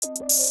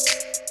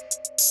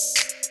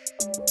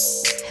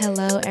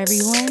Hello,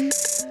 everyone.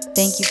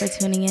 Thank you for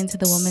tuning in to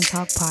the Woman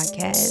Talk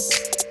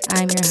podcast.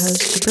 I'm your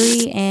host,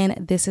 Jabri,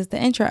 and this is the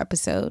intro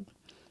episode.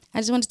 I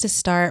just wanted to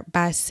start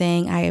by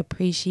saying I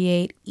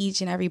appreciate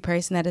each and every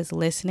person that is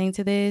listening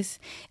to this,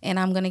 and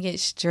I'm going to get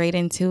straight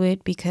into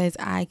it because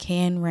I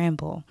can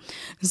ramble.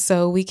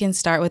 So we can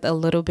start with a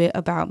little bit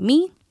about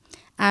me.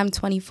 I'm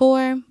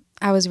 24.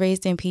 I was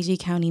raised in PG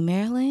County,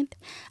 Maryland.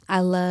 I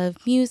love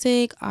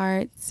music,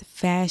 arts,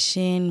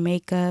 fashion,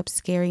 makeup,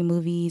 scary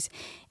movies,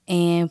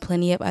 and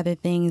plenty of other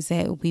things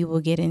that we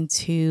will get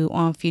into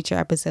on future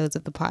episodes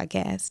of the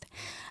podcast.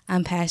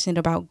 I'm passionate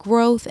about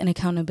growth and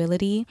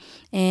accountability,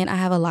 and I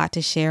have a lot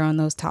to share on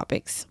those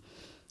topics.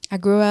 I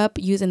grew up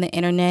using the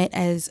internet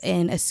as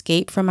an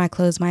escape from my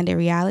closed-minded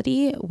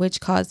reality,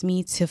 which caused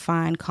me to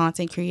find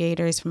content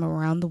creators from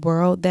around the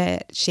world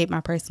that shape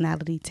my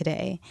personality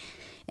today.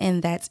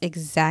 And that's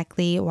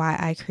exactly why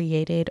I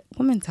created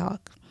Women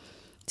Talk,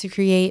 to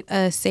create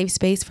a safe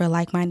space for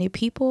like-minded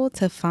people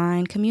to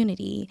find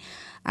community.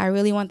 I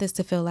really want this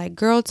to feel like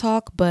girl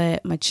talk,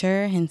 but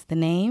mature, hence the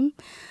name.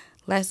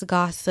 Less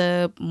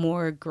gossip,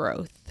 more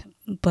growth.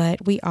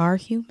 But we are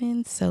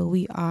humans, so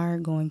we are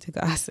going to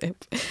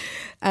gossip.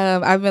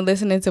 I've been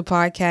listening to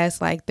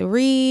podcasts like The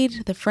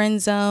Read, The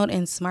Friend Zone,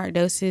 and Smart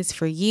Doses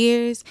for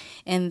years,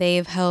 and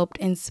they've helped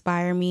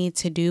inspire me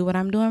to do what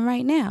I'm doing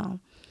right now.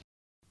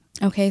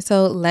 Okay,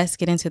 so let's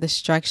get into the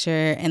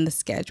structure and the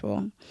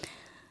schedule.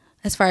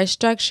 As far as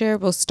structure,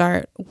 we'll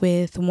start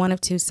with one of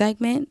two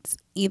segments,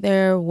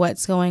 either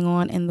what's going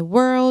on in the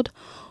world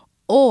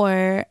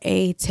or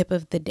a tip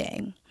of the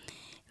day.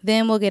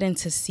 Then we'll get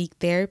into Seek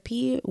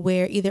Therapy,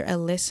 where either a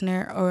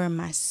listener or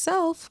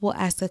myself will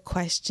ask a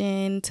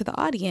question to the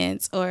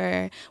audience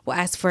or will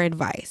ask for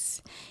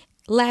advice.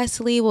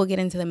 Lastly, we'll get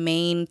into the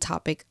main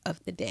topic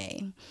of the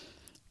day.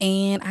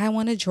 And I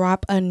want to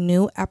drop a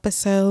new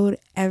episode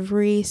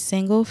every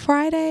single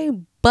Friday,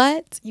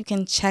 but you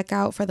can check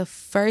out for the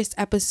first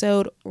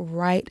episode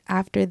right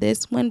after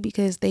this one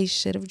because they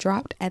should have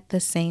dropped at the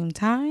same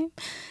time.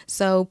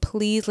 So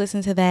please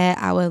listen to that.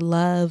 I would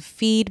love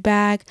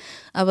feedback.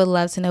 I would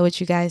love to know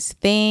what you guys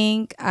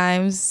think.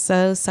 I'm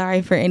so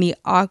sorry for any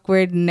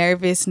awkward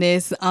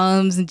nervousness,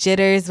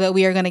 jitters, but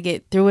we are going to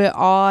get through it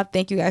all.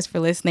 Thank you guys for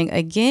listening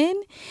again.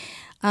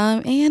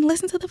 And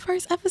listen to the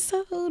first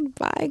episode.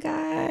 Bye,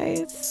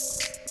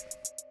 guys.